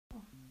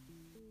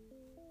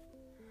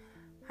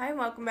Hi, and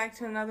welcome back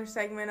to another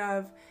segment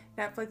of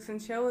Netflix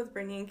and Chill with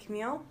Brittany and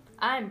Camille.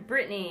 I'm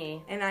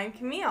Brittany. And I'm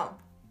Camille.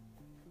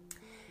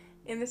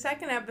 In the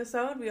second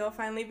episode, we will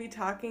finally be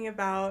talking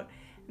about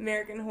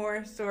American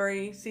Horror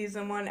Story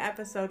Season 1,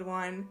 Episode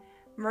 1,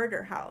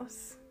 Murder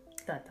House.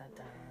 Da, da,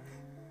 da.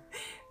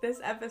 This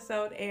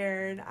episode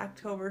aired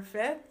October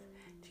 5th,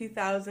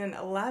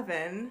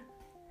 2011.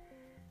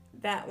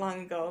 That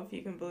long ago, if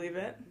you can believe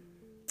it.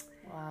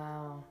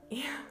 Wow.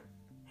 Yeah.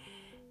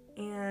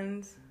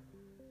 And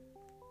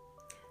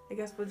I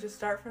guess we'll just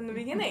start from the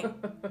beginning.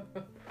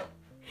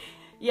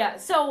 Yeah,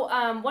 so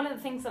one of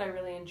the things that I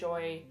really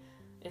enjoy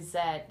is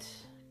that,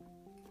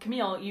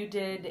 Camille, you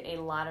did a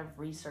lot of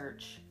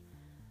research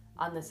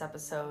on this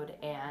episode,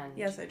 and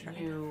yes, I tried.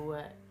 You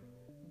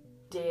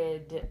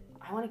did...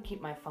 I want to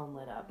keep my phone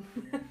lit up.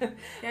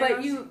 Yeah,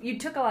 but you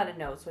took a lot of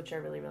notes, which I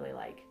really, really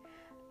like,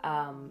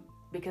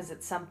 because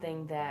it's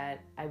something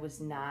that I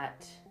was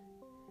not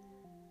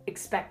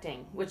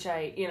expecting, which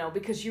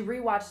because you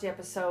rewatch the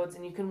episodes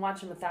and you can watch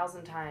them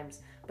 1,000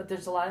 times, but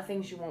there's a lot of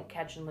things you won't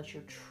catch unless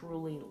you're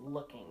truly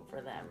looking for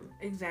them.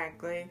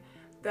 Exactly.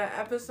 The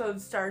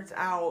episode starts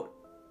out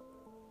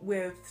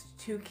with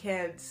two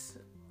kids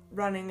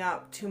running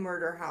up to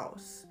Murder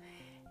House,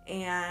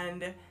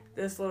 and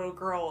this little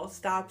girl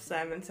stops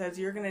them and says,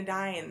 "You're gonna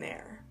die in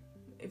there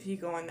if you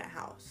go in that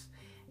house."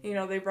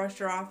 They brush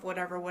her off,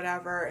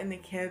 whatever, and the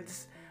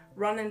kids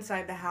run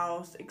inside the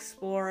house,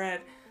 explore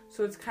it.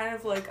 So it's kind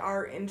of like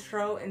our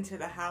intro into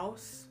the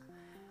house.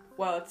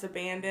 Well, it's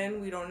abandoned.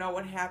 We don't know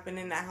what happened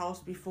in that house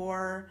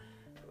before.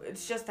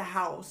 It's just a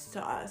house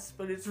to us,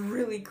 but it's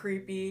really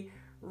creepy,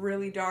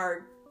 really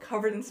dark,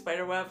 covered in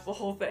spider webs, the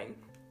whole thing.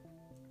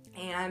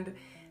 And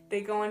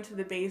they go into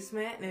the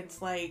basement, and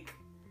it's like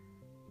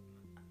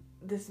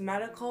this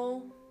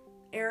medical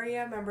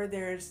area. Remember,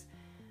 there's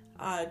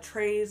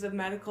trays of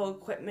medical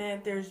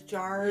equipment. There's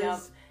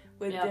jars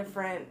with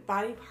different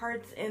body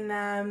parts in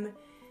them.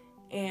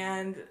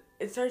 And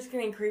it starts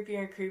getting creepier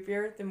and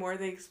creepier the more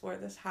they explore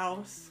this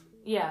house.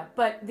 Yeah,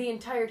 but the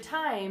entire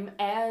time,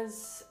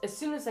 as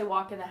soon as they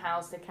walk in the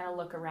house, they kind of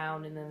look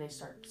around and then they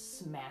start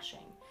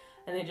smashing.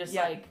 And they just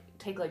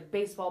take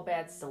baseball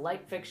bats to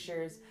light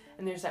fixtures,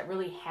 and there's that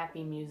really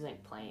happy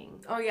music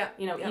playing. Oh yeah.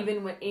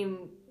 Even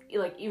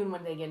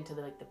when they get into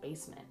the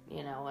basement,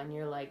 and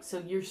you're like, so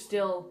you're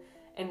still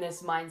in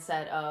this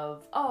mindset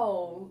of,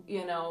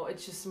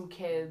 it's just some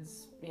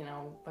kids,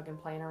 fucking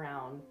playing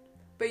around.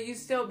 But you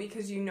still,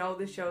 because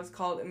the show is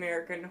called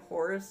American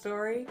Horror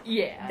Story,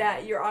 yeah,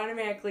 that you're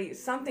automatically,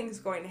 something's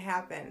going to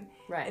happen.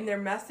 Right. And they're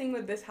messing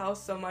with this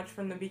house so much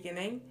from the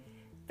beginning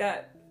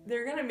that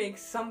they're going to make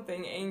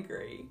something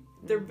angry.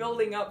 They're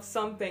building up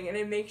something, and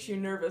it makes you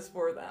nervous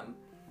for them.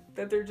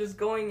 That they're just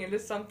going into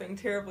something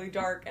terribly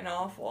dark and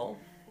awful.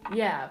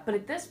 Yeah, but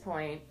at this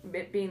point,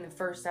 it being the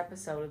first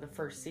episode of the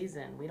first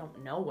season, we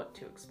don't know what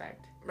to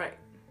expect. Right.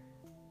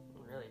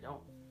 We really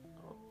don't.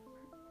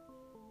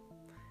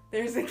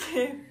 There's a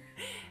kid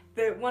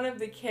that one of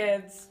the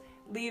kids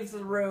leaves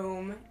the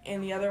room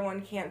and the other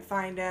one can't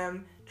find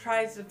him,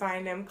 tries to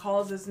find him,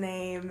 calls his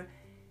name,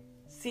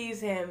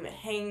 sees him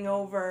hanging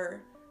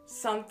over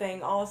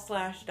something all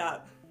slashed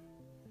up.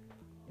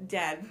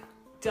 Dead.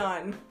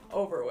 Done.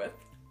 Over with.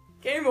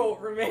 Game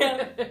over,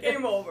 man.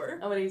 Game over.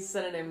 How many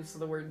synonyms for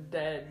the word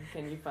dead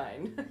can you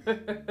find?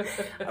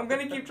 I'm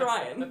gonna keep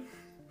trying.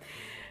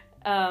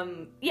 So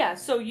and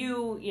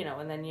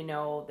then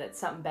that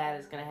something bad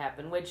is gonna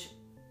happen, which...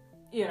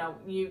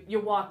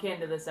 you walk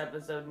into this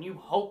episode and you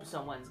hope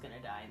someone's gonna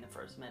die in the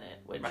first minute,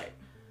 which... Right.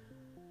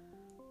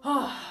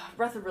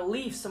 Breath of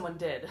relief, someone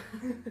did.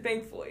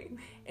 Thankfully.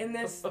 And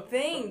this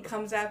thing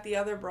comes at the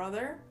other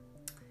brother,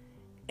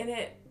 and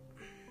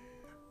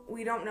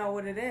we don't know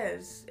what it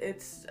is.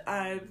 It's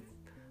a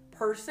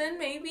person,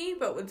 maybe,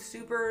 but with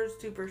super,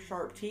 super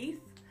sharp teeth,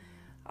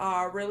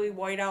 really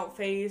white out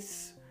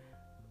face,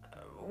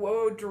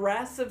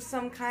 dress of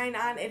some kind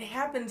on. It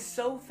happens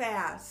so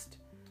fast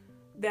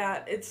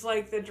that it's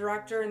like the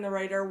director and the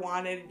writer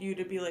wanted you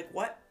to be like,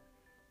 what?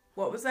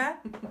 What was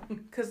that?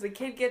 Because the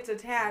kid gets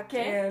attacked,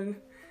 and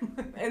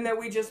then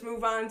we just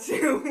move on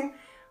to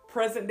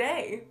present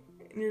day.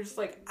 And you're just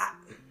like,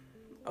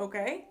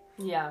 okay.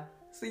 Yeah.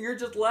 So you're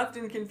just left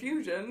in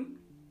confusion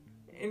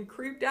and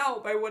creeped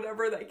out by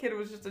whatever that kid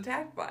was just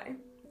attacked by.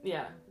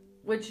 Yeah.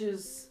 Which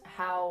is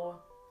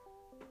how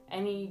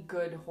any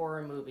good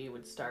horror movie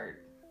would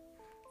start.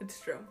 It's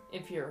true.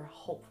 If you're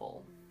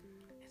hopeful.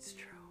 It's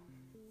true.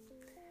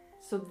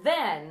 So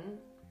then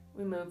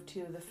we move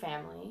to the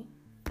family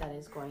that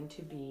is going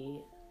to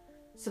be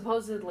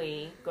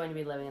supposedly going to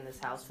be living in this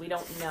house. We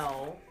don't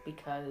know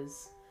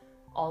because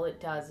all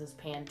it does is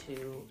pan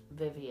to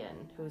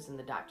Vivian, who's in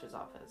the doctor's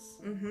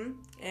office. Mm-hmm.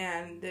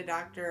 And the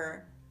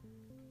doctor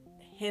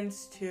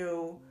hints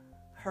to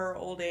her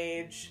old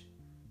age.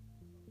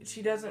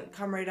 She doesn't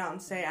come right out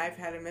and say, "I've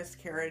had a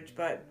miscarriage,"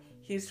 but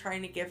he's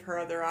trying to give her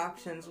other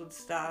options with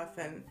stuff,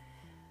 and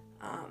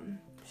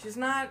she's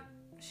not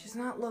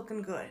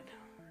looking good.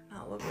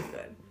 Not looking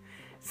good.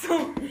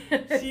 So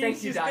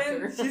she's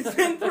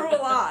been through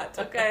a lot,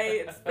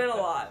 okay? It's been a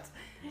lot.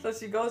 So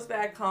she goes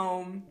back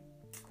home,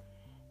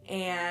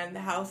 and the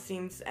house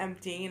seems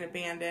empty and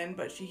abandoned,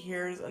 but she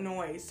hears a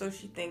noise, so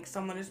she thinks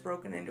someone has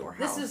broken into her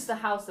house. This is the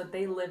house that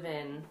they live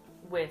in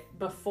with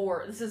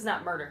before. This is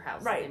not Murder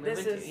House Right, that they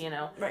move this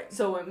into, is- Right.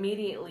 So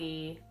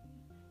immediately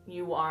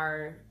you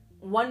are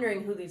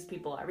wondering who these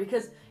people are,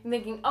 because you're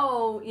thinking,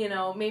 oh,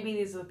 maybe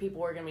these are the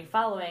people we're going to be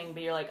following,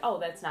 but you're like, oh,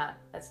 that's not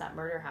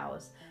Murder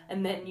House.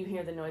 And then you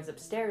hear the noise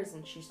upstairs,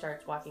 and she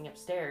starts walking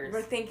upstairs.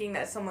 We're thinking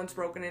that someone's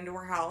broken into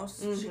her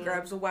house. She Mm-hmm.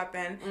 grabs a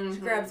weapon. She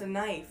grabs a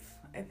knife,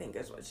 I think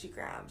is what she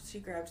grabs. She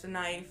grabs a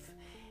knife.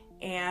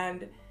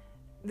 And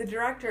the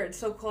director, it's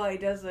so cool how he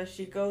does this.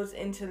 She goes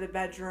into the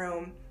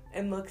bedroom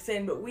and looks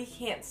in, but we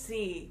can't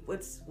see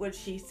what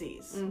she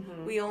sees.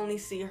 Mm-hmm. We only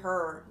see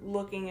her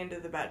looking into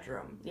the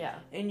bedroom. Yeah.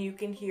 And you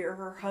can hear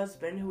her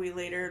husband, who we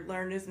later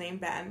learned his name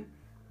Ben,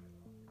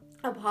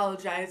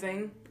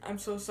 apologizing. I'm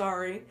so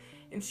sorry.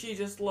 And she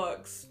just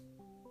looks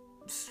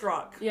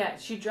struck. Yeah,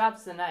 she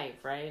drops the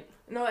knife, right?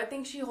 No, I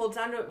think she holds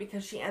onto it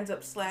because she ends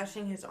up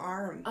slashing his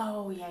arm.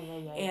 Oh, yeah.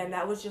 And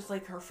that was just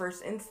like her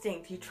first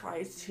instinct. He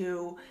tries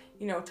to,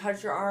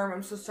 touch her arm.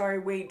 I'm so sorry,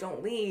 wait,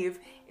 don't leave.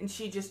 And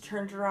she just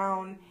turns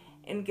around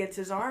and gets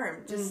his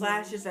arm, just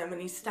slashes him,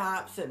 and he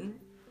stops and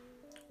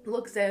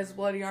looks at his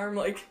bloody arm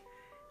like,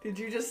 did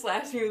you just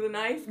slash me with a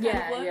knife?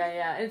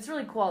 Yeah. And it's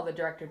really cool how the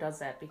director does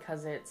that,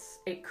 because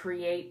it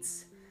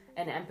creates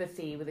an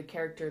empathy with a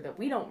character that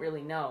we don't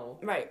really know.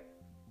 Right.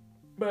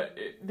 But,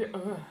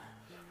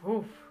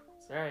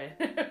 sorry,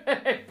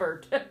 I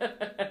burped.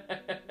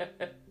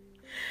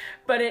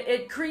 But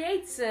it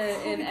creates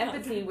an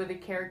empathy with a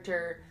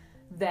character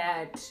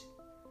that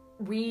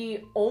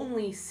we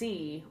only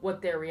see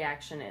what their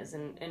reaction is,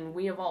 and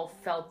we have all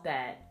felt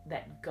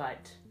that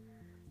gut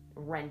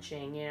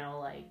wrenching,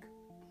 like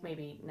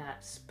maybe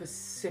not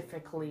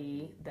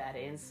specifically that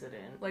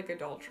incident. Like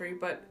adultery,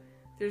 but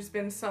there's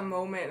been some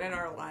moment in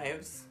our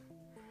lives.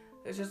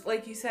 There's just,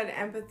 like you said,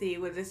 empathy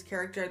with this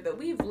character that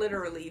we've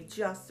literally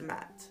just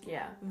met.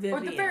 Yeah. Vivian. Or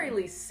at the very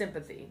least,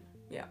 sympathy.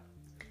 Yeah.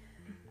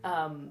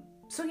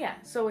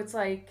 So it's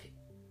like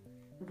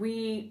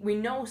we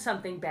know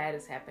something bad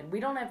has happened. We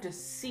don't have to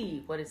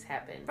see what has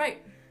happened.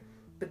 Right.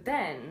 But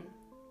then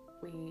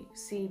we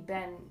see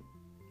Ben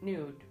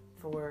nude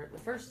for the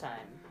first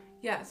time.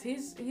 Yes,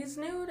 he's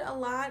nude a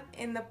lot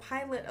in the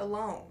pilot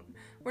alone.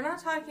 We're not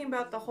talking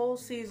about the whole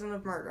season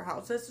of Murder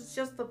House. This is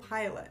just the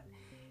pilot.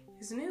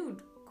 He's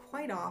nude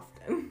quite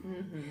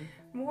often.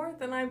 More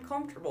than I'm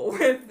comfortable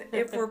with,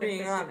 if we're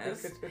being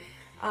honest.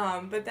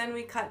 But then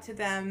we cut to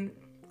them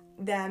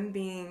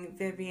being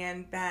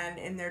Vivian, Ben,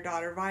 and their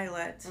daughter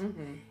Violet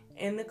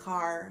in the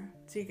car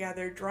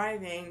together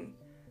driving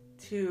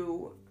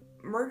to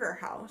Murder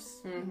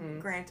House.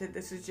 Granted,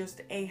 this is just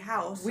a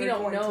house. We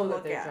don't know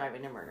that they're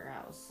driving to Murder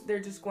House.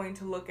 They're just going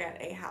to look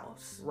at a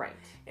house. Right.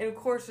 And of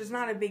course, there's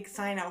not a big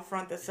sign out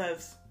front that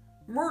says,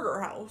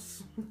 Murder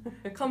House.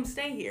 Come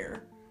stay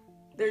here.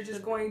 They're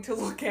just going to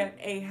look at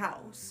a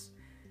house.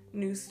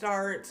 New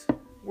start.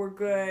 We're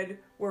good.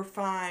 We're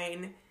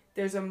fine.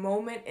 There's a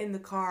moment in the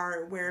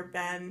car where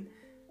Ben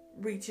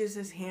reaches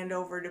his hand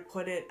over to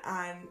put it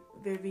on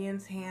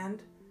Vivian's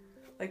hand.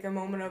 Like a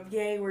moment of,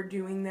 yay, we're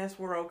doing this,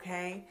 we're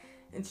okay.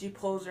 And she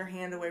pulls her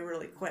hand away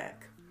really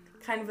quick.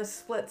 Kind of a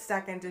split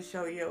second to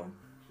show you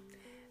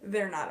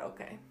they're not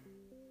okay.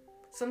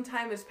 Some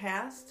time has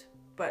passed,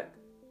 but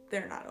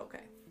they're not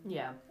okay.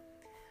 Yeah.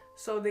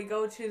 So they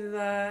go to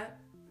the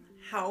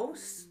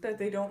house that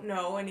they don't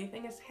know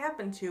anything has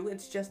happened to.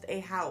 It's just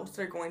a house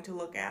they're going to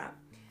look at.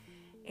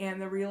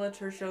 And the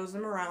realtor shows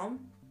them around.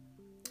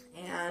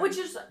 And Which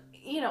is,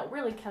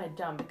 really kind of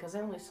dumb, because I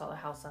only saw the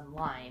house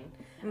online.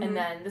 And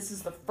then this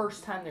is the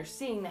first time they're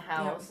seeing the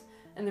house. Yep.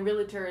 And the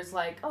realtor is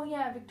like, oh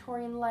yeah,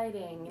 Victorian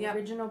lighting, and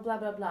original blah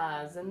blah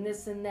blahs, and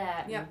this and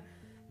that, and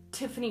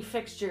Tiffany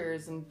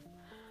fixtures, and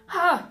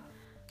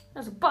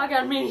there's a bug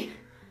on me.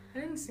 I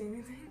didn't see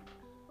anything.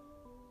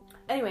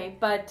 Anyway,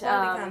 but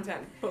quality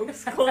content,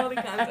 folks. Quality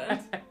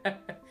content.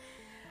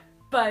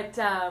 But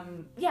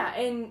yeah,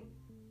 and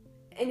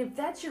if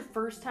that's your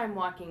first time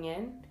walking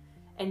in,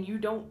 and you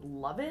don't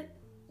love it,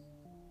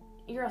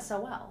 you're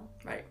SOL.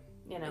 Right.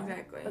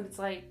 Exactly. But it's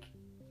like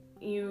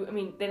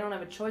they don't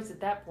have a choice at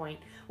that point,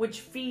 which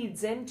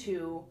feeds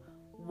into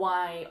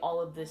why all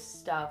of this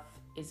stuff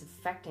is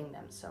affecting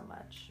them so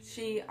much.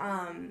 She,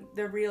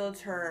 the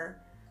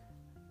realtor,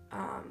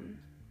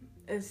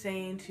 is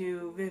saying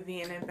to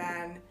Vivian and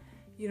Ben,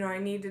 I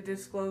need to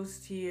disclose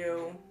to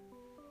you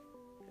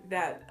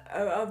that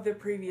of the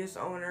previous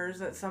owners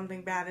that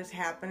something bad has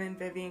happened. And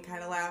Vivian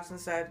kind of laughs and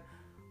said,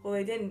 well,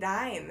 they didn't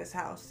die in this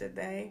house, did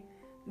they?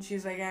 And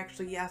she's like,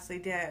 actually, yes, they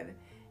did.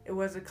 It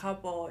was a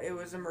couple. It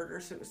was a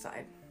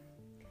murder-suicide.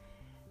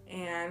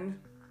 And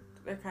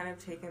they're kind of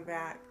taken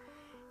back.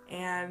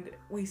 And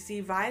we see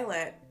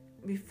Violet,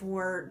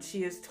 before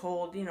she is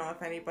told,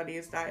 if anybody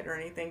has died or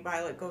anything,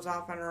 Violet goes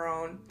off on her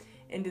own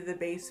into the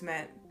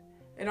basement.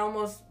 It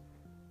almost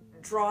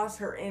draws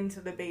her into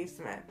the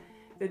basement.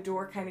 the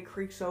door kind of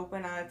creaks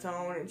open on its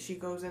own, and she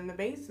goes in the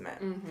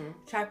basement. Mm-hmm.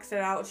 Checks it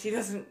out. She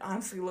doesn't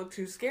honestly look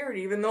too scared,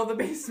 even though the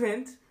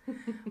basement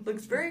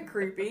looks very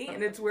creepy,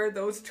 and it's where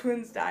those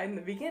twins died in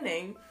the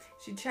beginning.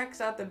 She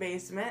checks out the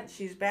basement.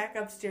 She's back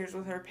upstairs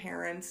with her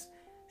parents.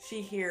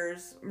 She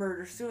hears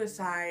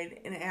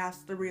murder-suicide and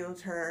asks the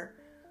realtor,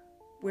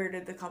 where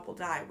did the couple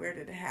die? Where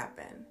did it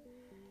happen?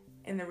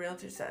 And the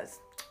realtor says,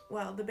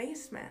 well, the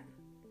basement.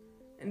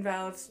 And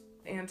Violet's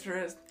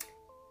answer is,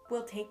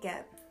 we'll take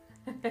it.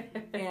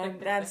 And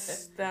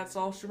that's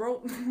all she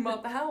wrote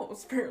about the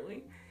house,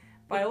 apparently.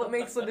 Violet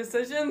makes the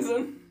decisions,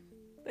 and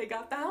they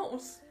got the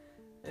house.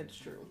 It's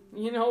true.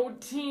 You know,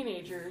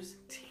 teenagers.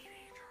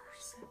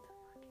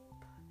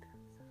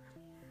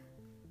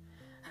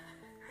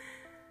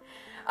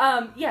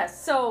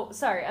 Yes, so,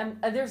 sorry,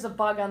 there's a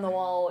bug on the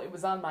wall. It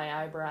was on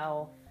my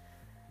eyebrow,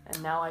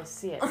 and now I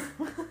see it.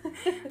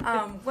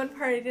 One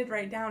part I did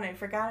write down, I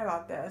forgot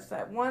about this,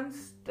 that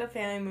once the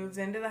family moves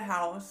into the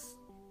house,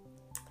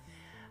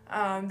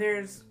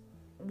 there's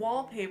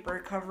wallpaper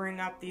covering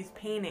up these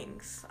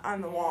paintings on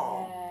the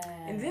wall.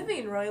 And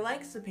Vivian really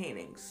likes the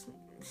paintings.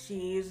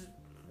 She's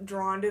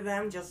drawn to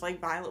them, just like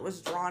Violet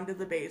was drawn to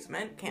the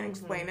basement. Can't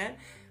explain it,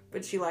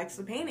 but she likes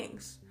the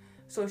paintings.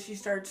 So she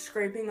starts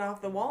scraping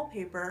off the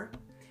wallpaper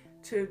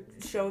to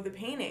show the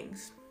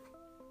paintings.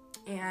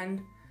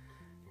 And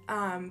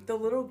the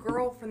little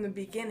girl from the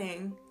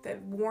beginning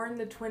that warned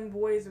the twin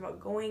boys about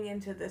going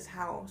into this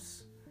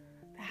house,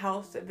 the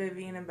house that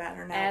Vivian and Ben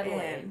are now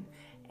in.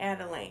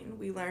 Adelaine.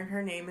 We learn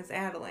her name is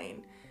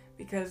Adelaine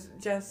because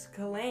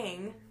Jessica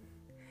Lange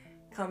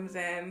comes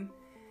in.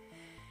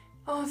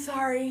 Oh,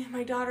 sorry,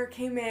 my daughter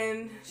came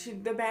in.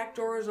 The back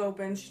door was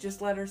open. She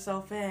just let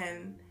herself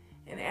in.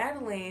 And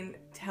Adelaine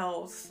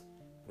tells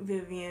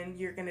Vivian,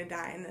 you're going to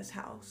die in this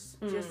house.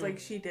 Just like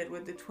she did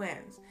with the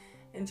twins.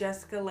 And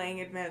Jessica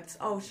Lange admits,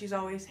 oh, she's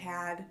always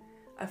had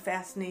a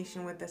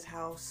fascination with this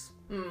house.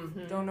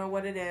 Don't know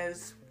what it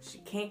is. She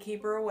can't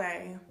keep her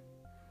away.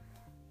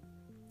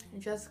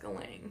 And Jessica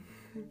Lange.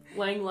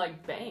 Lang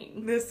like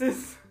bang. This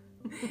is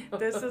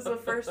the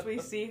first we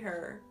see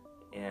her.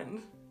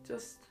 And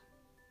just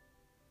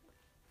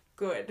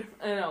good.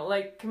 I know,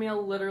 like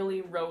Camille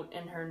literally wrote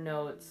in her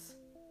notes,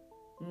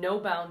 no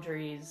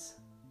boundaries,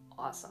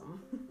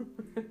 awesome.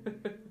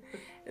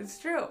 It's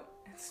true.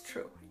 It's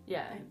true.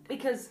 Yeah,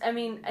 because, I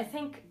mean, I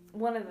think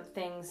one of the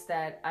things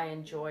that I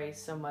enjoy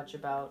so much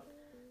about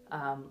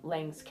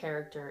Lang's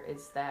character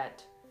is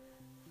that,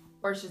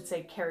 or I should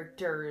say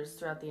characters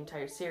throughout the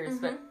entire series,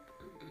 but,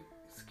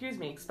 excuse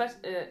me,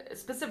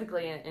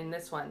 specifically in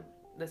this one,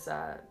 this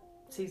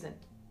season.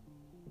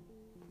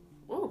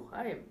 Ooh,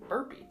 I am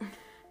burpy.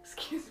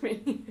 Excuse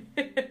me.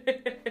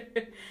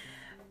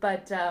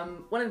 But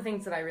one of the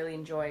things that I really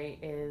enjoy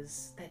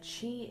is that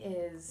she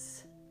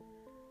is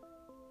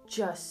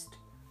just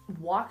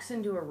walks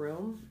into a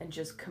room and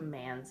just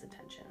commands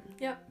attention.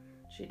 Yep.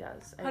 She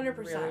does. 100%.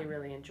 I really,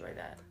 really enjoy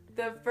that.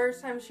 The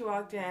first time she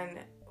walked in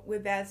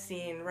with that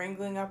scene,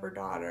 wrangling up her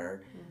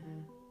daughter,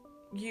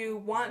 you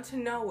want to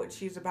know what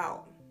she's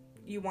about.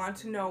 You want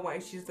to know why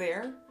she's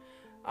there,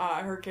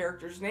 her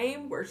character's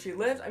name, where she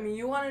lives. I mean,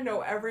 you want to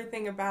know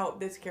everything about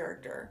this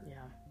character. Yeah.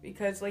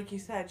 Because, like you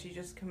said, she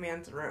just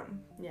commands the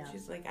room. Yeah.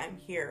 She's like, I'm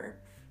here.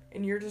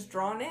 And you're just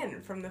drawn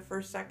in from the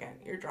first second.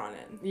 You're drawn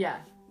in. Yeah.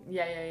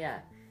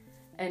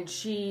 And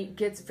she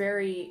gets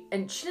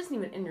and she doesn't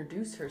even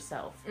introduce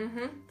herself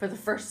for the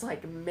first,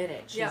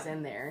 minute she's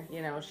in there.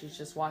 You know, she's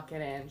just walking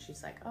in.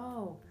 She's like,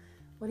 oh,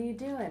 what are you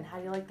doing? How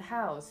do you like the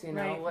house? You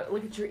know,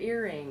 look at your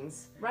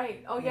earrings.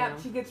 Right. Oh, yeah.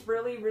 She gets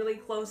really, really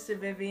close to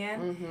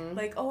Vivian.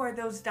 Like, oh, are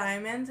those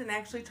diamonds? And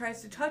actually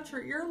tries to touch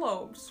her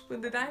earlobes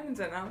with the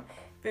diamonds in them.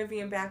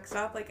 Vivian backs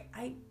up like,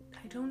 I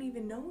don't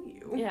even know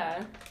you.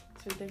 Yeah.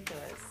 It's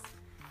ridiculous.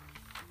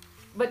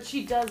 But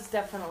she does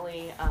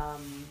definitely, I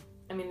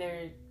mean,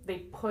 they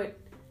put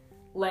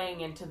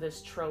Lang into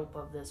this trope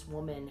of this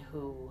woman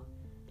who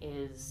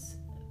is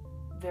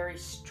very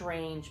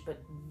strange,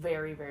 but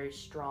very, very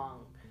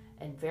strong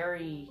and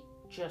very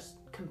just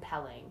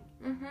compelling,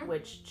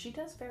 which she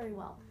does very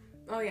well.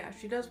 Oh, yeah,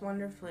 she does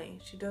wonderfully.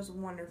 She does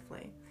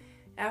wonderfully.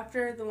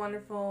 After the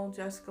wonderful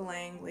Jessica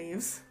Lange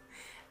leaves,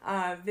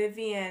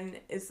 Vivian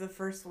is the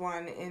first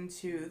one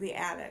into the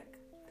attic.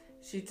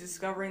 She's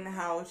discovering the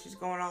house. She's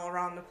going all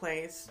around the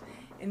place.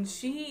 And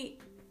she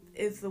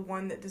is the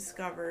one that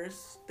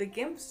discovers the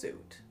gimp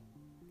suit.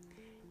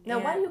 Now,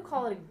 why do you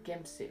call it a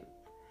gimp suit?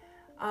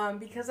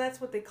 Because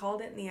that's what they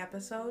called it in the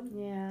episode.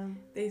 Yeah.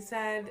 They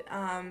said,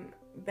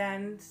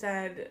 Ben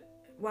said,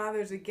 wow,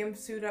 there's a gimp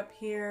suit up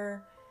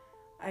here.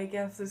 I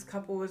guess this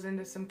couple was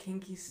into some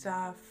kinky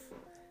stuff.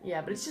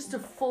 Yeah, but it's just a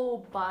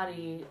full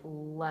body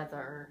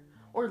leather.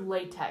 Or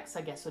latex,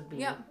 I guess, would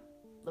be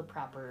the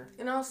proper...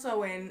 And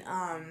also in, do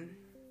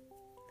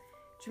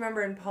you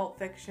remember in Pulp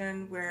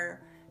Fiction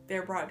where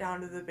they're brought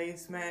down to the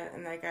basement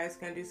and that guy's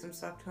going to do some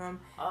stuff to him?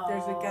 Oh,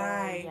 there's a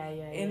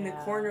guy in the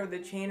corner with the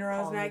chain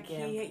around his neck.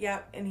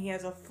 And he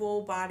has a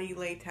full body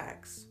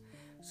latex.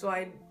 So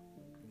I'm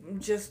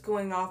just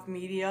going off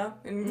media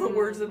and the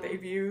words that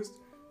they've used.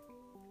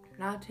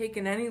 Not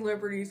taking any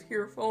liberties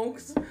here,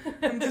 folks.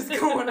 I'm just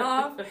going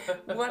off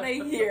what I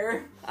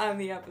hear on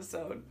the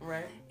episode.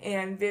 Right.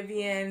 And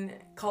Vivian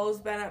calls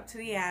Ben up to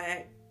the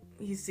attic.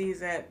 He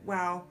sees it.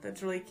 Wow,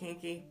 that's really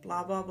kinky.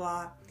 Blah, blah,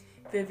 blah.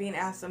 Vivian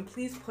asks him,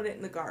 please put it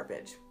in the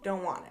garbage.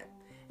 Don't want it.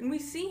 And we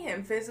see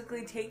him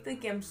physically take the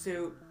gimp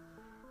suit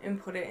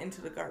and put it into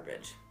the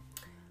garbage.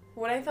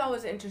 What I thought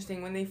was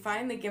interesting, when they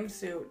find the gimp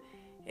suit,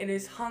 it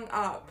is hung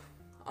up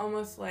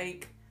almost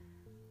like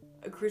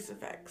a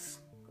crucifix.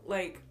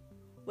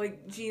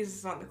 Like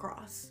Jesus on the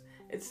cross.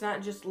 It's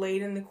not just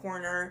laid in the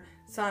corner.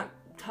 It's not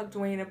tucked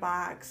away in a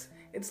box.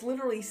 It's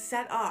literally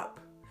set up.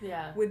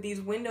 Yeah. With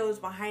these windows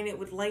behind it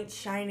with light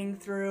shining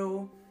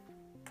through.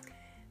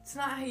 It's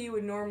not how you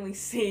would normally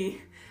see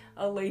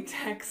a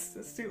latex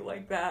suit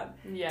like that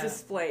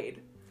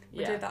displayed.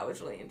 Which I thought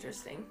was really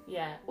interesting.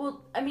 Yeah.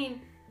 Well, I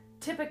mean,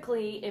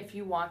 typically if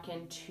you walk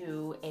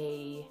into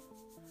a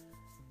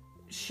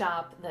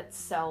shop that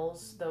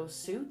sells those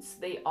suits,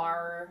 they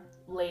are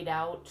laid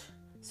out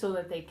so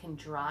that they can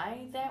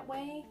dry that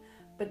way,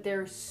 but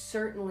there's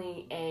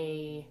certainly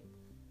an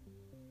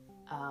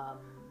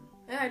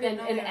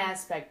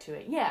aspect to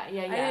it. Yeah. I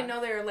didn't know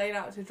they were laid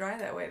out to dry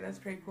that way. That's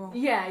pretty cool.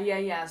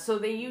 Yeah. So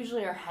they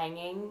usually are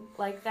hanging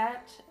like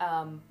that,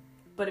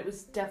 but it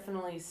was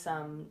definitely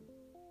some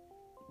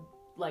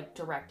like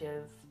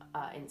directive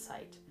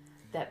insight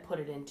that put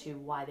it into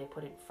why they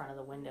put it in front of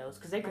the windows,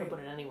 because they could have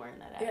put it anywhere in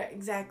that attic. Yeah,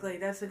 exactly.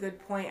 That's a good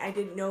point. I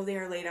didn't know they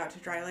were laid out to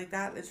dry like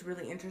that. That's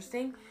really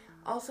interesting.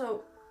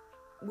 Also,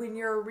 when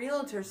you're a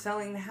realtor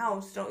selling the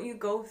house, don't you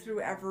go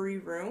through every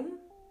room?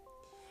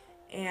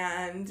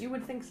 And you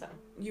would think so.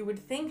 You would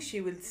think she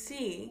would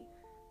see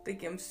the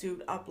gimp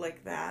suit up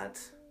like that.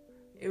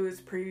 It was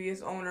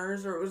previous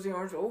owners, or it was the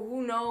owners. Oh,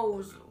 who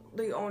knows?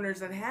 The owners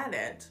that had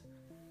it.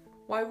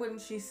 Why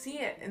wouldn't she see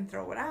it and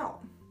throw it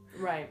out?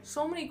 Right.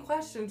 So many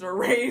questions are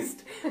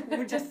raised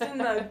just in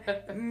the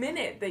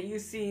minute that you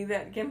see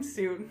that gimp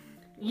suit.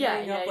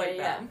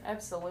 Yeah,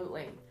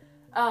 absolutely.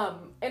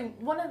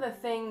 And one of the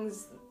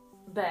things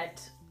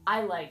that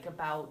I like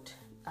about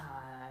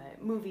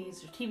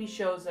movies or TV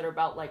shows that are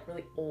about like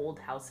really old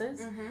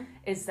houses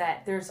is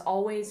that there's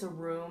always a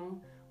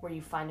room where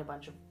you find a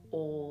bunch of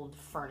old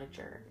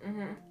furniture,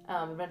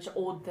 a bunch of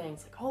old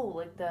things,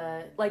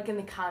 like in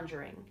The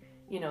Conjuring.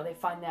 You know, they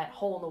find that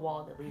hole in the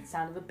wall that leads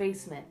down to the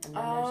basement, and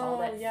then there's all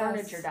that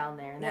furniture down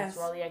there, and that's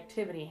where all the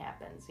activity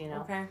happens, you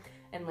know? Okay.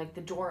 And, like,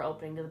 the door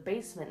opening to the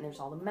basement, and there's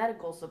all the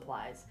medical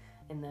supplies,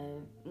 and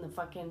the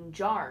fucking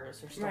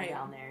jars are still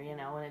down there, you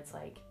know? And it's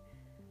like,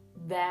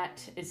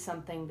 that is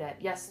something that,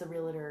 yes, the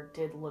realtor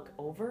did look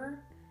over,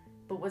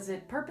 but was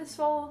it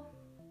purposeful?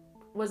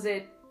 Was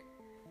it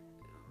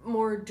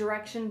more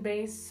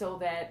direction-based so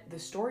that the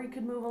story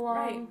could move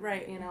along?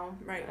 Right. You know?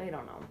 Right. I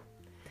don't know.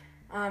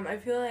 I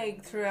feel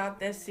like throughout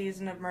this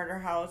season of Murder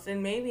House,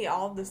 and maybe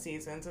all of the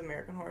seasons of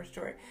American Horror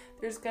Story,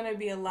 there's going to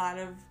be a lot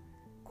of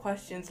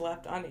questions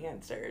left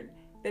unanswered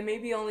that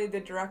maybe only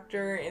the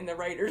director and the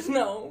writers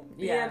know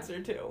the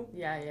answer to.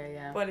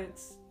 Yeah. But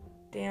it's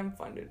damn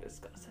fun to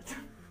discuss it.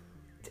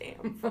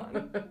 Damn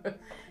fun.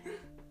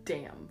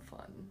 Damn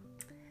fun.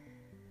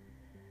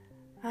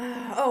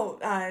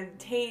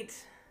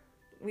 Tate.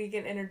 We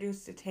get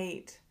introduced to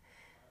Tate.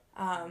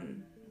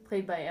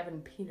 Played by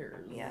Evan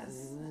Peters.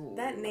 Yes. Ooh.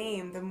 That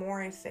name, the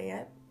more I say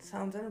it,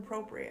 sounds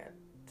inappropriate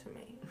to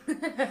me.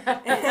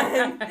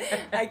 And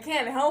I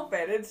can't help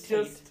it. It's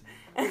just...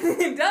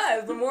 It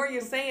does. The more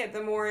you say it,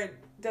 the more it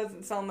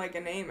doesn't sound like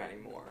a name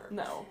anymore.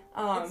 No.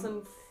 It's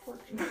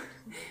unfortunate.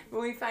 But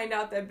we find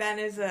out that Ben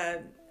is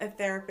a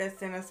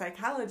therapist and a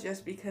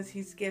psychologist because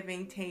he's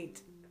giving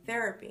Tate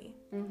therapy.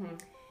 Mm-hmm.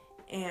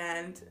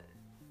 And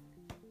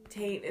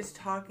Tate is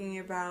talking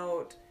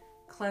about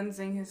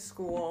cleansing his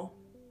school,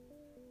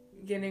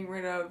 getting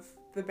rid of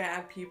the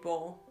bad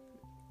people,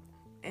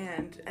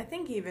 and I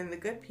think even the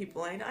good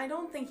people. I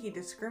don't think he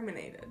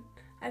discriminated.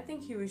 I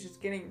think he was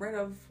just getting rid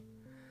of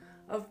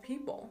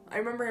people. I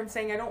remember him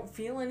saying, I don't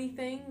feel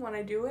anything when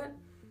I do it.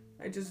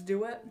 I just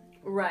do it.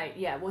 Right,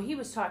 yeah. Well, he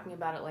was talking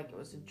about it like it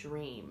was a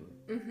dream.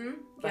 Mm-hmm.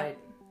 But,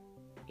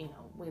 you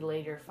know, we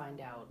later find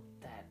out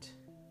that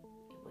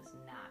it was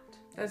not.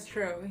 That's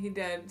true. He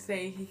did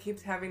say he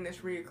keeps having this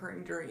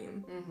reoccurring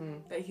dream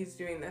that he's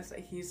doing this, that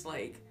he's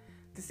like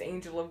this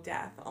angel of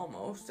death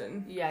almost,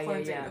 and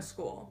cleansing the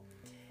school.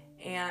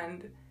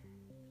 And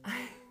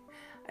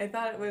I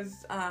thought it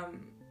was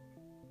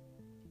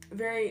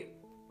very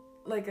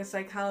like a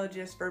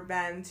psychologist for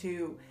Ben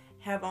to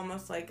have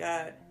almost like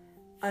a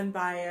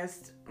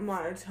unbiased,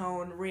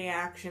 monotone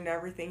reaction to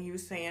everything he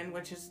was saying,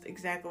 which is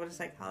exactly what a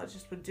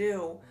psychologist would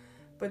do.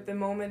 But the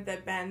moment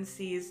that Ben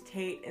sees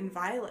Tate and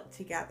Violet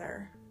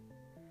together,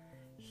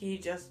 he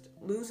just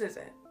loses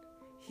it.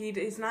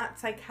 He's not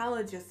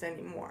psychologist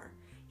anymore.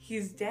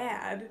 He's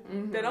dad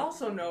that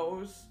also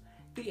knows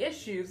the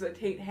issues that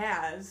Tate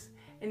has,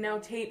 and now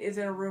Tate is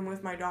in a room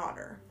with my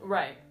daughter.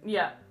 Right.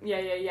 Yeah.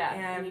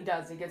 And he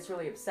does. He gets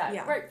really upset.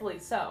 Yeah. Rightfully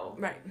so.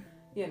 Right.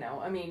 You know,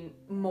 I mean,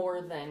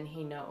 more than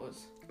he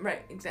knows.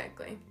 Right,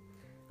 exactly.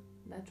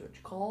 That's what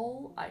you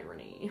call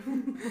irony.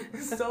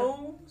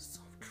 So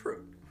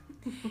true.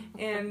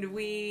 And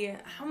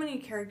how many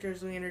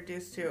characters we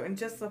introduced to? And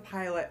just the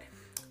pilot,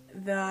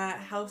 the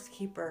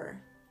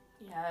housekeeper.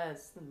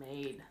 Yes, the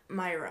maid.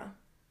 Myra,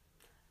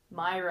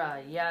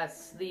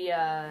 yes.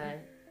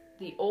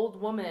 The old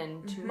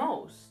woman to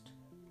most,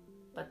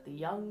 but the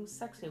young,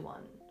 sexy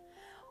one.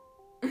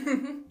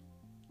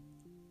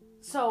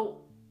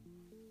 So,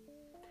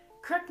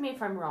 correct me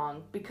if I'm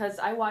wrong, because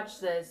I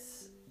watched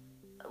this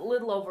a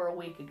little over a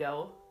week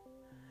ago,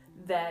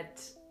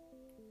 that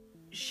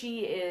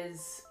she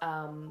is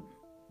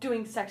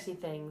doing sexy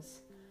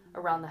things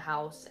around the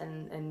house,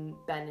 and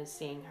Ben is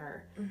seeing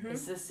her.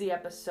 Is this the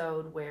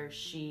episode where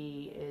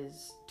she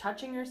is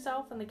touching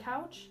herself on the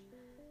couch?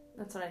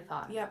 That's what I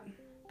thought. Yep.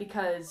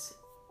 Because,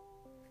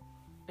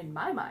 in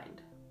my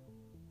mind,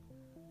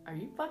 are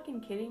you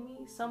fucking kidding me?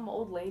 Some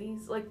old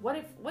ladies, like, what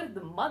if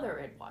the mother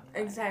had walked by?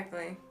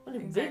 Exactly. What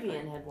if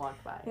Vivian had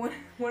walked by?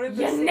 One of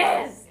the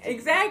scenes,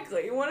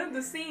 exactly. One of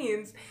the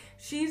scenes,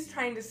 she's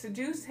trying to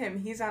seduce him.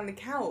 He's on the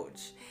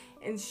couch,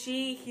 and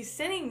he's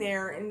sitting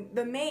there, and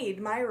the maid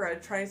Myra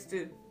tries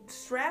to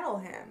straddle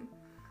him,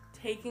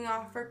 taking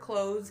off her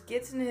clothes,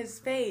 gets in his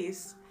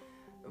face.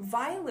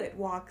 Violet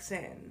walks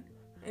in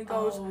and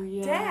goes,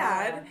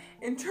 "Dad,"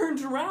 and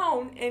turns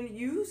around, and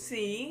you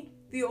see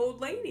the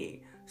old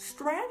lady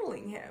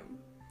straddling him.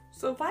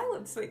 So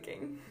Violet's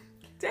thinking,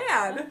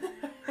 "Dad,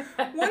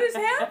 what is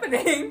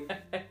happening?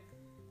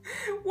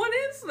 What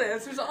is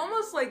this?" There's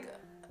almost like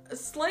a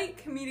slight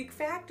comedic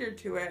factor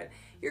to it.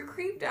 You're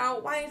creeped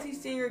out. Why is he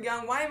seeing her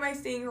young? Why am I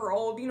seeing her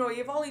old? You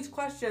have all these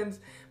questions,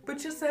 but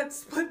just that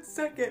split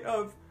second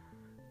of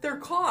they're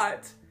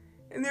caught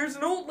and there's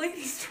an old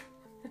lady.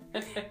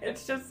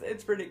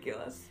 It's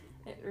ridiculous.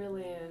 It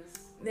really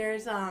is.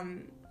 There's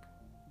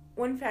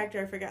one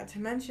factor I forgot to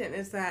mention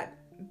is that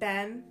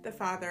Ben, the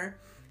father,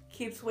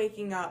 keeps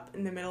waking up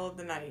in the middle of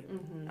the night,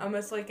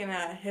 almost like in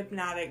a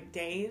hypnotic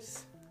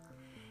daze,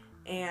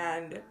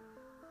 and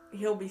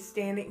he'll be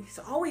standing. He's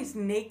always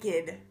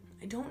naked.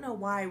 I don't know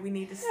why we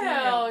need to see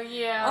him.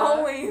 Yeah.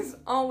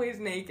 Always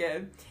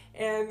naked.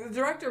 And the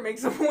director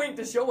makes a point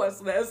to show us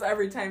this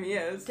every time he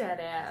is. Dead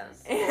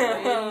ass.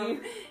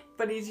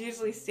 But he's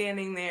usually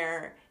standing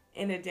there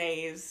in a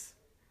daze.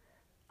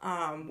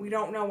 We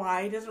don't know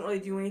why. He doesn't really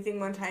do anything.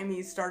 One time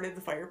he started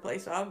the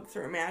fireplace up,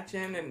 threw a match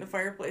in, and the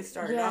fireplace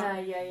started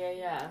up.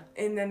 Yeah.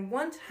 And then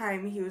one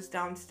time he was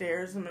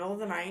downstairs in the middle of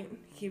the night.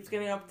 He keeps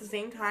getting up at the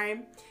same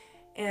time.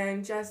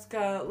 And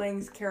Jessica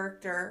Lange's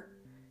character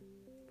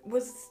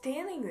was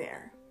standing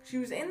there. She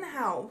was in the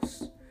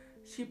house.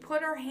 She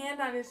put her hand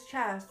on his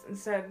chest and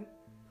said...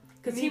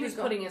 Because he was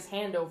putting his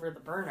hand over the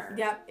burner.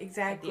 Yep,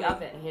 exactly. At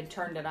the oven. He had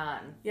turned it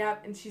on.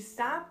 Yep, and she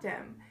stopped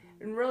him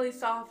and really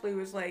softly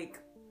was like,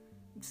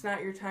 "It's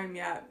not your time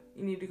yet.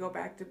 You need to go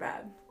back to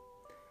bed."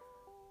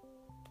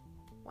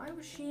 Why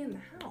was she in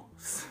the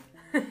house?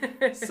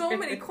 So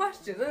many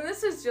questions. And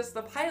this is just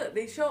the pilot.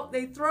 They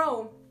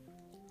throw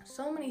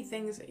so many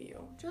things at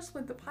you just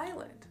with the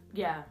pilot.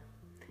 Yeah,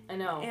 I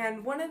know.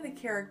 And one of the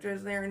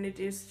characters they're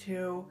introduced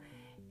to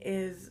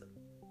is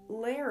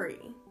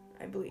Larry,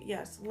 I believe.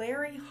 Yes,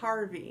 Larry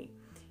Harvey.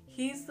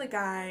 He's the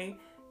guy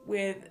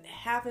with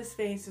half his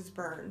face is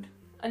burned.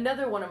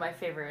 Another one of my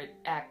favorite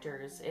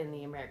actors in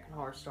the American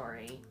Horror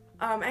Story.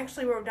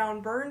 Actually wrote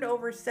down burned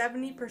over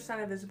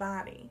 70% of his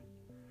body.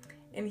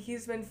 And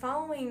he's been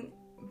following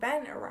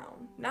Ben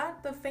around.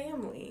 Not the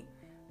family.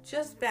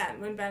 Just Ben.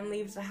 When Ben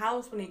leaves the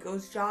house, when he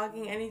goes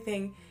jogging,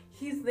 anything,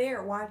 he's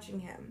there watching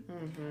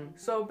him.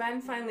 So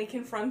Ben finally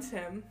confronts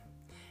him.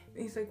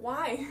 And he's like,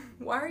 "Why?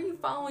 Why are you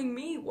following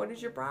me? What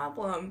is your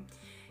problem?"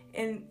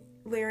 And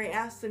Larry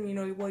asks him,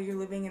 well, you're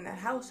living in that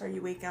house. Are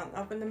you waking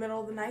up in the middle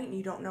of the night and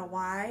you don't know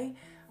why?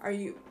 Are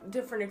you,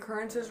 different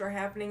occurrences are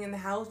happening in the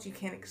house, you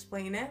can't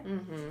explain it?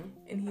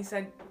 And he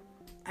said,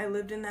 "I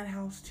lived in that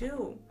house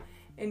too.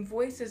 And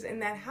voices in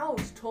that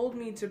house told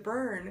me to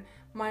burn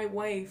my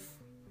wife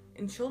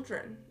and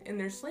children in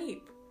their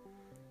sleep."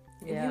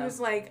 And he was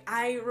like,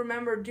 "I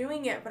remember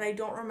doing it, but I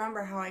don't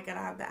remember how I got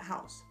out of that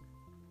house."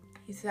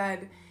 He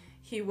said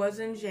he was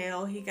in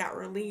jail. He got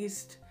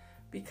released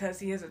because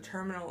he has a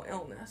terminal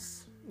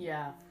illness.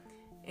 Yeah.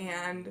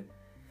 And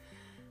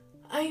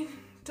I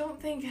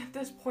don't think at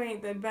this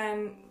point that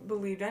Ben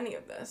believed any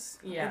of this.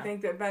 Yeah. I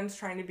think that Ben's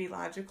trying to be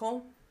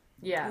logical.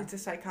 Yeah. He's a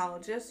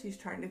psychologist. He's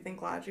trying to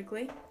think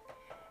logically.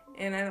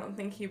 And I don't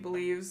think he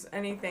believes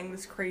anything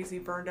this crazy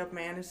burned up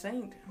man is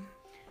saying to him.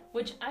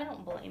 Which I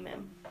don't blame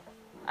him.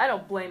 I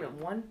don't blame him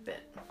one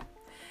bit.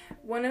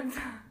 One of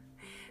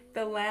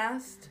the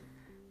last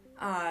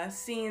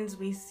scenes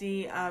we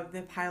see of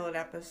the pilot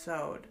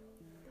episode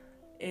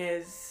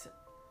is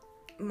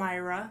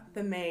Myra,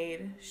 the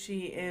maid.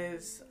 She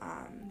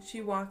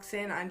walks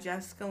in on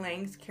Jessica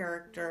Lange's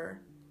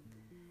character,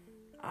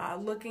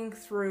 looking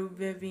through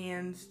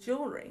Vivian's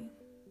jewelry.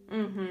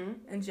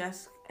 And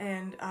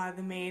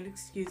the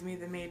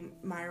maid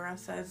Myra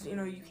says,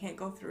 "You can't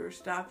go through her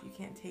stuff. You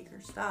can't take her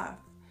stuff."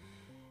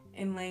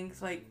 And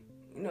Lange's like,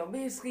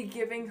 basically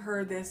giving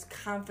her this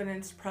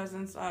confidence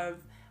presence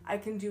of, I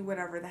can do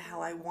whatever the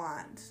hell I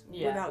want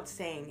without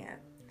saying it.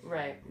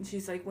 Right. And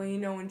she's like, well, you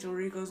know, when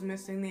jewelry goes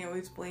missing, they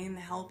always blame the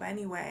help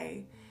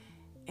anyway.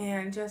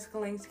 And Jessica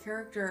Lange's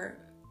character,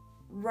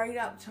 right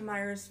up to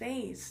Myra's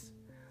face,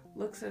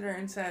 looks at her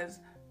and says,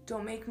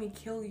 don't make me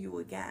kill you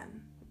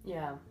again.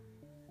 Yeah.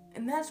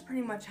 And that's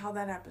pretty much how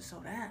that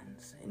episode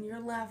ends. And you're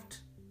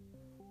left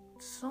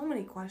so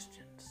many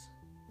questions.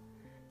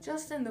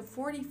 Just in the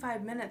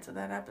 45 minutes of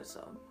that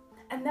episode.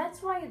 And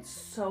that's why it's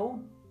so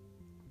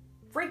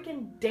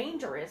freaking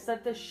dangerous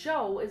that the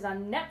show is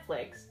on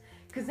Netflix.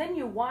 Because then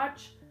you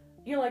watch,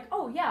 you're like,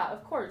 oh yeah,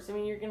 of course. I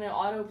mean, you're going to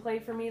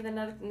autoplay for me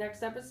the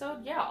next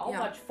episode? Yeah, I'll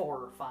watch 4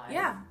 or 5.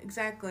 Yeah,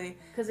 exactly.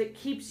 Because it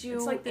keeps you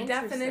It's like the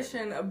interested.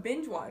 definition of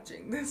binge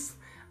watching. This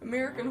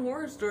American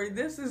Horror Story,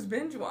 this is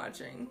binge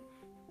watching.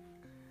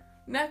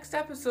 Next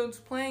episode's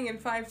playing in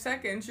 5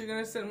 seconds. You're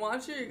going to sit and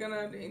watch it? You're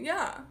going to,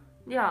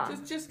 Yeah.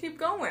 Just keep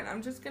going.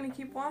 I'm just going to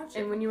keep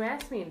watching. And when you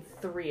ask me in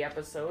 3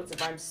 episodes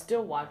if I'm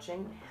still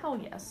watching, hell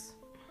yes.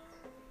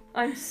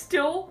 I'm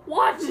still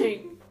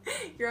watching.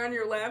 You're on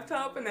your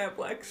laptop and that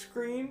black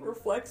screen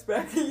reflects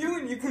back at you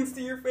and you can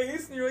see your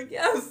face and you're like,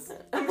 yes,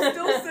 I'm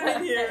still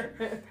sitting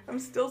here. I'm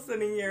still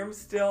sitting here. I'm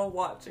still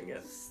watching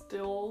it.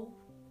 Still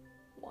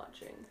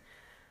watching.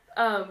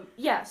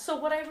 Yeah, so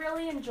what I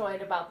really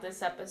enjoyed about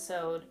this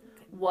episode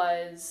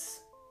was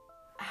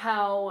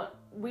how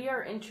we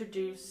are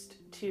introduced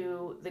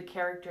to the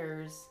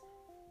characters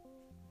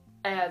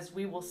as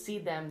we will see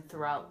them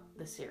throughout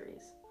the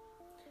series.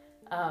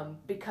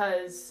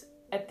 Because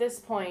at this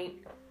point,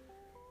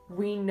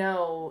 we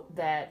know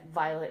that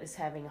Violet is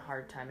having a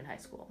hard time in high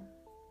school.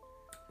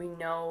 We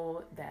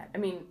know that. I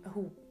mean,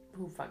 who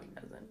fucking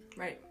doesn't?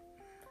 Right.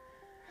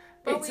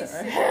 But it's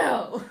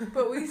hell.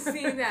 But we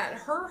see that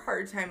her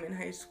hard time in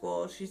high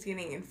school, she's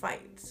getting in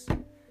fights.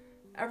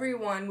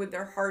 Everyone with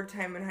their hard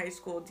time in high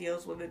school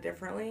deals with it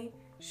differently.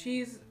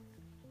 She's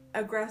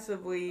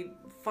aggressively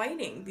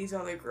fighting these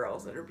other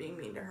girls that are being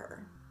mean to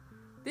her.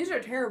 These are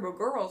terrible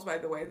girls, by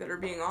the way, that are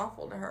being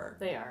awful to her.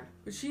 They are.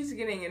 But she's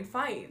getting in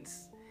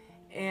fights.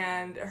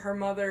 And her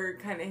mother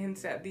kind of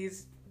hints at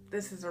this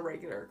is a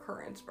regular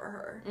occurrence for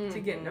her to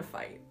get in a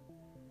fight.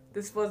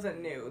 This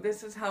wasn't new.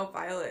 This is how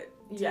Violet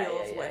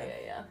deals with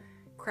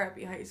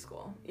crappy high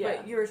school. Yeah.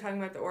 But you were talking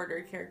about the order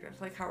of characters,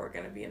 like how we're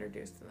going to be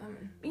introduced to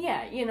them.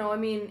 Yeah, I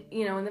mean,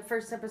 in the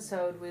first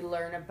episode, we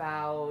learn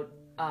about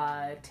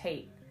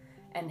Tate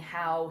and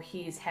how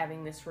he's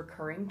having this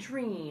recurring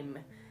dream.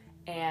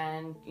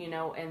 And,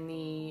 and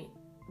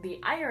the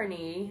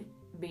irony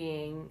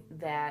being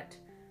that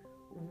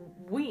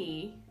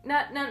we,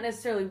 not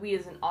necessarily we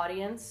as an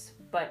audience,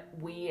 but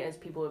we as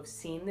people who have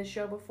seen the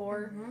show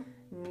before,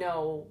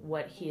 know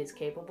what he is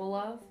capable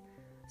of.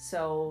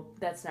 So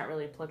that's not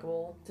really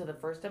applicable to the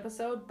first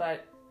episode,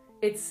 but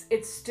it's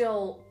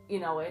still,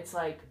 it's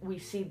like we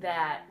see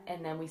that,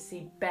 and then we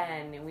see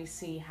Ben, and we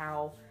see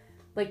how,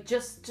 like,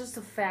 just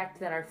the fact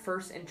that our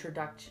first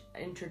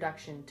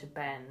introduction to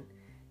Ben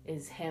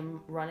is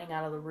him running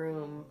out of the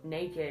room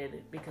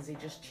naked because he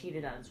just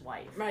cheated on his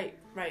wife. Right.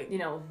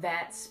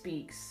 That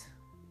speaks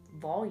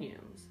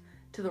volumes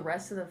to the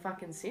rest of the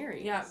fucking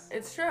series. Yeah,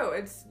 it's true.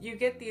 You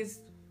get these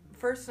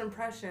first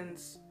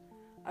impressions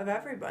of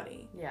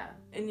everybody. Yeah.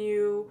 And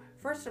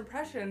first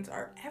impressions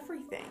are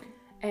everything.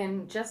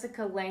 And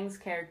Jessica Lange's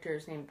character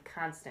is named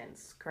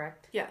Constance,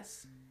 correct?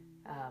 Yes.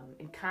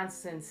 And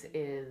Constance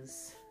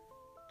is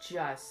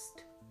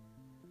just...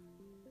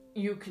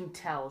 You can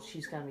tell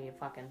she's gonna be a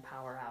fucking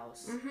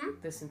powerhouse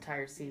this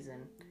entire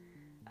season.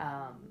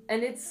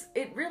 And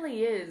it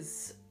really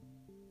is...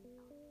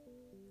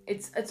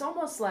 It's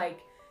almost like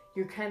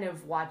you're kind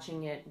of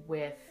watching it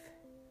with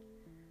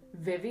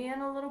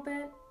Vivian a little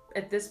bit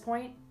at this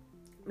point,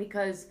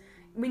 because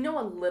we know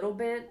a little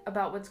bit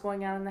about what's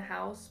going on in the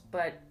house,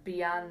 but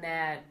beyond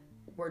that,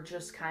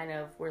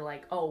 we're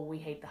like, oh, we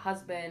hate the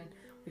husband,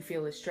 we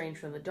feel estranged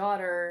from the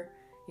daughter,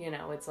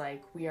 it's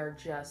like we are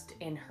just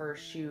in her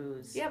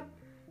shoes. Yep.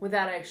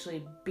 Without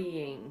actually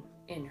being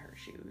in her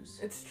shoes.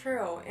 It's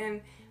true.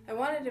 And I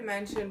wanted to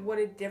mention what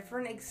a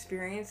different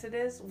experience it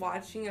is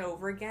watching it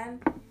over again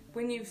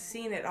when you've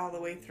seen it all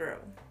the way through.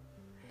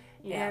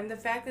 Yeah. And the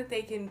fact that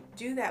they can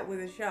do that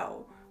with a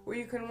show where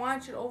you can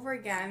watch it over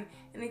again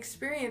and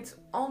experience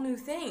all new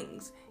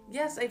things.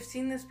 Yes, I've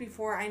seen this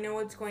before. I know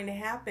what's going to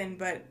happen,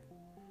 but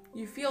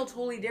you feel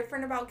totally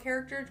different about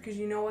characters because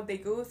you know what they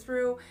go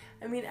through.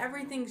 I mean,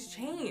 everything's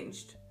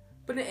changed,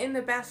 but in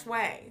the best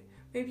way.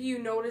 Maybe you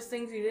notice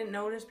things you didn't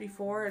notice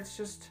before. It's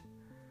just,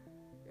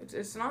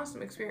 it's an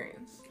awesome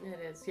experience. It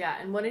is,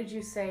 yeah. And what did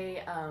you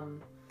say,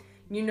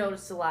 you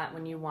noticed a lot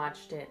when you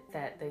watched it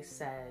that they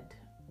said,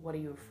 what are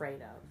you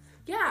afraid of?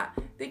 Yeah,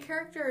 the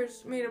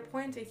characters made a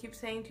point to keep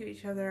saying to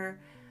each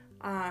other,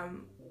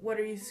 what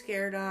are you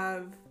scared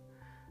of?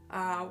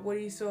 What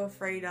are you so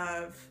afraid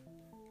of?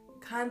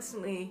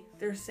 Constantly,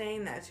 they're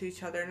saying that to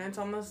each other. And it's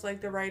almost like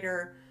the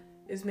writer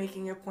is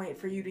making a point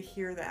for you to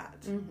hear that.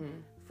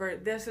 For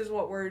this is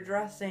what we're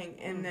addressing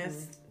in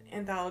this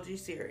anthology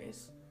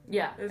series.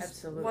 Yeah,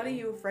 absolutely. What are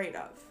you afraid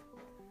of?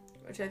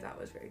 Which I thought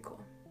was very cool.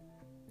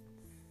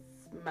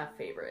 my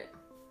favorite.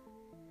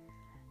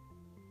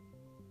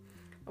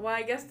 Well,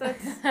 I guess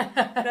that's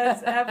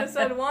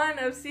episode 1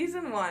 of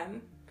season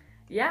 1.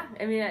 Yeah,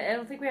 I mean, I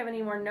don't think we have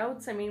any more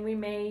notes. I mean, we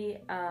may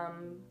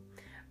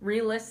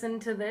re-listen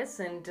to this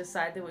and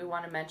decide that we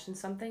want to mention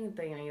something at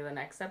the beginning of the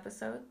next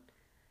episode.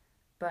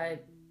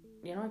 But,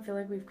 you know, I feel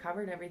like we've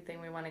covered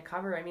everything we want to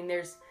cover. I mean,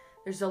 there's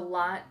a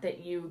lot that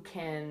you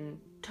can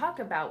talk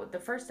about with the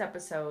first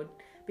episode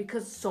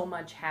because so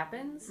much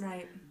happens.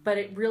 Right. But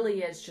it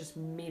really is just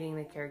meeting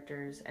the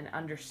characters and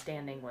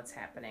understanding what's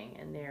happening.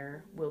 And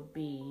there will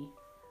be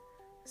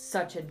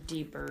such a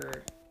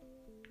deeper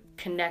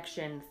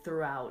connection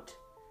throughout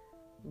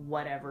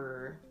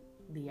whatever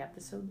the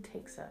episode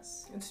takes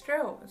us. It's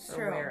true. It's or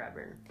true.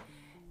 Wherever.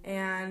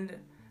 And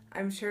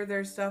I'm sure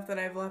there's stuff that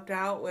I've left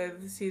out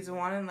with season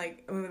 1 and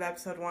with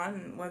episode 1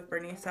 and what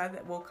Brittany said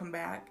that will come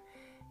back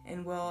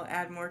and we'll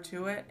add more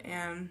to it,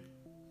 and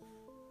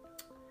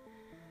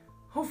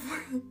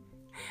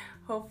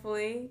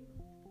hopefully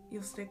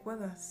you'll stick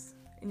with us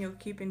and you'll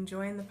keep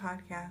enjoying the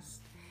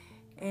podcast,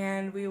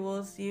 and we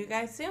will see you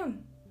guys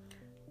soon.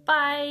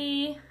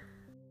 Bye.